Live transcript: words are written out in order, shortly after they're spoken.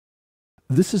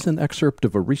This is an excerpt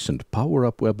of a recent Power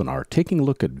Up webinar taking a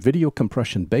look at video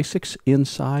compression basics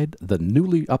inside the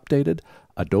newly updated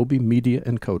Adobe Media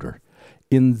Encoder.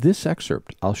 In this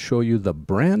excerpt, I'll show you the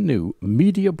brand new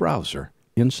media browser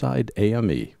inside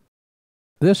AME.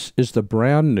 This is the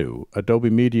brand new Adobe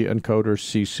Media Encoder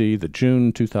CC, the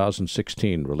June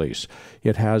 2016 release.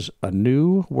 It has a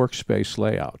new workspace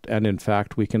layout, and in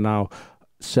fact, we can now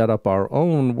set up our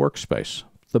own workspace.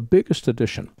 The biggest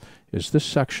addition is this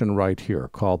section right here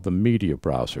called the Media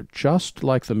Browser. Just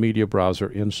like the Media Browser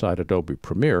inside Adobe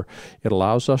Premiere, it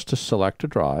allows us to select a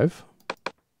drive,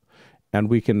 and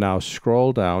we can now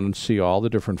scroll down and see all the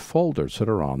different folders that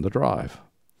are on the drive.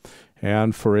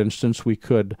 And for instance, we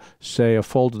could say a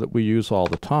folder that we use all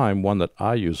the time, one that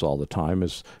I use all the time,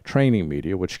 is training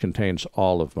media, which contains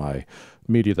all of my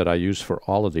media that I use for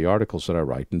all of the articles that I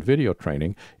write in video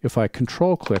training. If I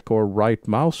control click or right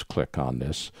mouse click on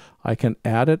this, I can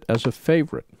add it as a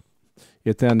favorite.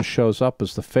 It then shows up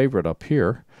as the favorite up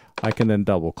here. I can then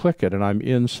double click it and I'm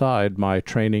inside my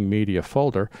training media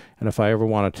folder. And if I ever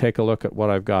want to take a look at what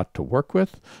I've got to work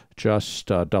with, just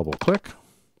double click.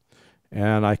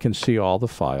 And I can see all the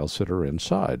files that are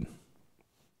inside.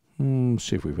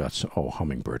 See if we've got some,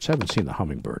 hummingbirds. I haven't seen the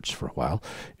hummingbirds for a while.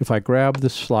 If I grab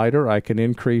this slider, I can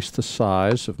increase the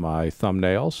size of my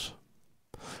thumbnails.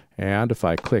 And if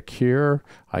I click here,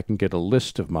 I can get a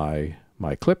list of my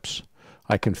clips.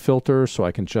 I can filter so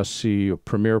I can just see a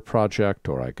Premiere project,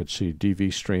 or I could see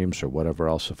DV streams or whatever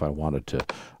else if I wanted to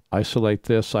isolate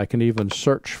this. I can even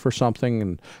search for something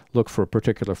and look for a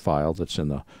particular file that's in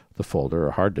the folder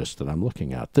or hard disk that I'm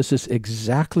looking at. This is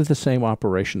exactly the same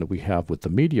operation that we have with the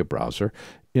media browser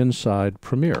inside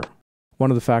Premiere.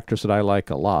 One of the factors that I like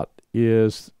a lot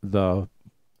is the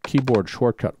keyboard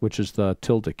shortcut, which is the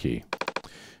tilde key.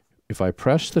 If I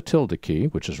press the tilde key,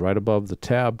 which is right above the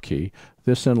tab key,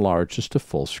 this enlarges to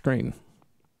full screen.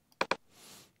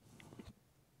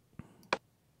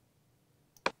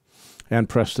 And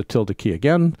press the tilde key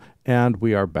again, and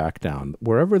we are back down.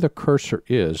 Wherever the cursor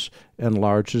is,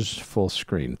 enlarges full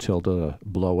screen. Tilde,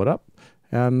 blow it up,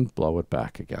 and blow it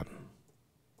back again.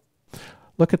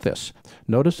 Look at this.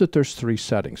 Notice that there's three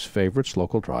settings: favorites,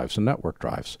 local drives, and network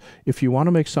drives. If you want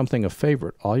to make something a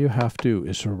favorite, all you have to do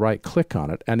is to right-click on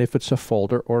it, and if it's a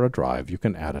folder or a drive, you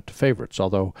can add it to favorites,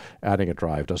 although adding a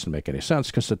drive doesn't make any sense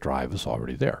because the drive is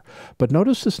already there. But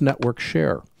notice this network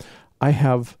share. I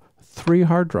have three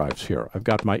hard drives here. I've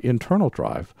got my internal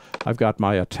drive, I've got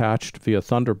my attached via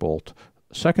Thunderbolt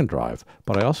second drive,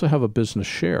 but I also have a business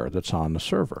share that's on the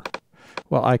server.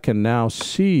 Well, I can now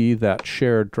see that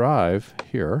shared drive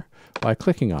here by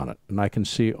clicking on it, and I can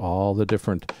see all the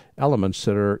different elements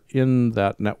that are in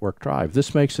that network drive.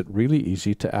 This makes it really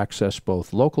easy to access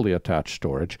both locally attached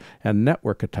storage and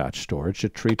network attached storage.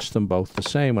 It treats them both the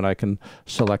same, and I can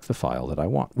select the file that I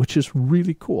want, which is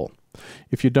really cool.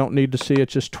 If you don't need to see it,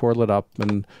 just twirl it up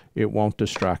and it won't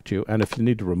distract you. And if you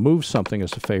need to remove something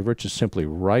as a favorite, just simply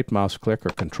right mouse click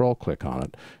or control click on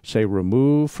it. Say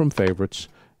remove from favorites,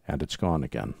 and it's gone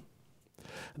again.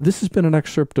 This has been an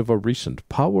excerpt of a recent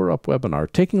Power Up webinar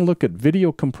taking a look at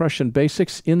video compression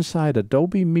basics inside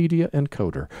Adobe Media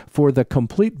Encoder. For the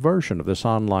complete version of this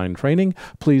online training,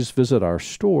 please visit our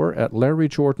store at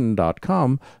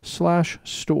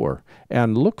larryjordan.com/store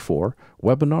and look for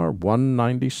Webinar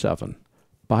 197.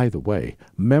 By the way,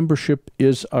 membership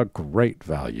is a great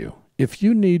value. If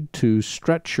you need to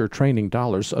stretch your training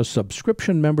dollars, a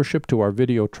subscription membership to our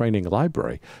video training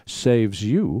library saves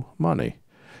you money.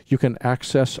 You can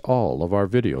access all of our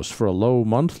videos for a low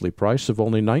monthly price of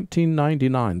only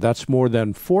 $19.99. That's more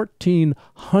than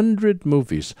 1,400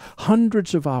 movies,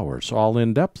 hundreds of hours, all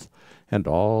in depth and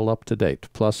all up to date.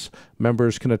 Plus,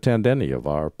 members can attend any of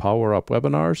our Power Up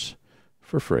webinars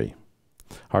for free.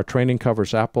 Our training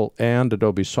covers Apple and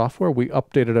Adobe software. We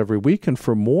update it every week, and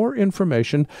for more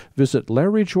information, visit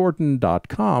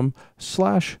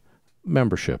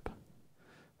larryjordan.com/membership.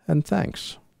 And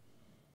thanks.